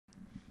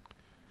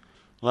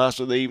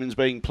Last of the evens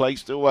being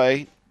placed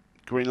away.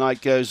 Green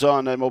light goes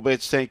on. No more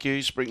bets, thank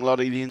you. Spring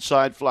Lottie the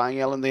inside, Flying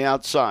Ellen the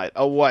outside.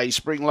 Away,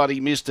 Spring Lottie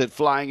missed it.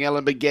 Flying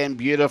Ellen began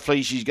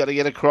beautifully. She's got to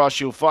get across.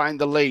 She'll find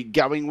the lead.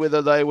 Going with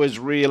her, though, was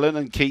Reelin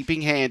and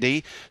keeping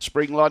handy.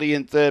 Spring Lottie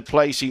in third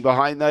placing.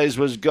 Behind those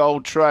was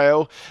Gold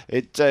Trail.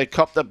 It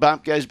copped the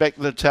bump, goes back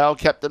to the tail.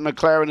 Captain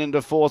McLaren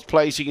into fourth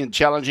placing and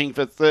challenging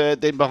for third.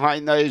 Then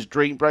behind those,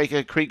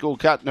 Dreambreaker, Crinkle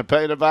Cut,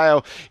 Napona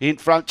Vale in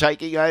front,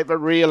 taking over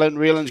Reelin.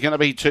 Reelin's going to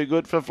be too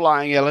good for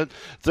Flying Ellen.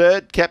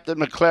 Third, Captain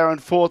McLaren.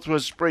 Fourth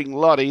was Spring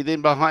Lottie.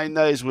 Then behind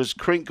those was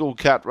Crinkle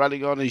Cut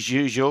running on as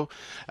usual.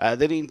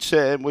 Then in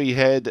turn we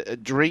had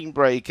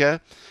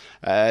Dreambreaker,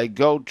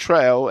 Gold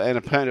Trail and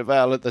Napona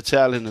Vale at the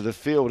tail end of the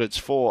field. It's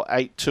 4,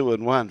 8, 2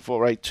 and 1.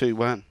 4, 8, 2,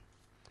 1.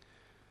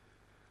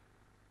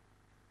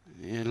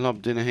 Yeah,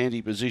 lobbed in a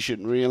handy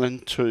position,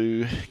 Reelin,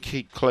 to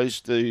keep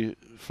close to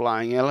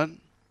Flying Ellen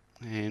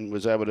and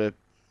was able to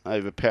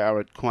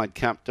overpower it quite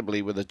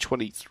comfortably with a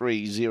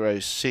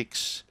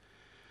 23.06.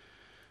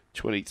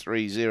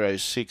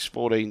 23.06,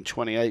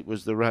 14.28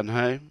 was the run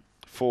home.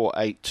 4,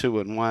 8, 2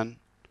 and 1.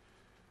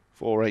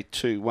 4, 8,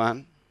 2,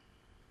 1.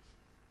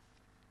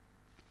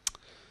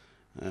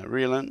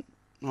 Reelin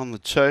on the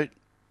tote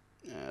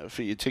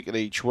for your ticket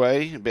each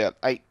way, about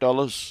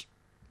 $8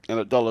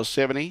 and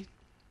 $1.70.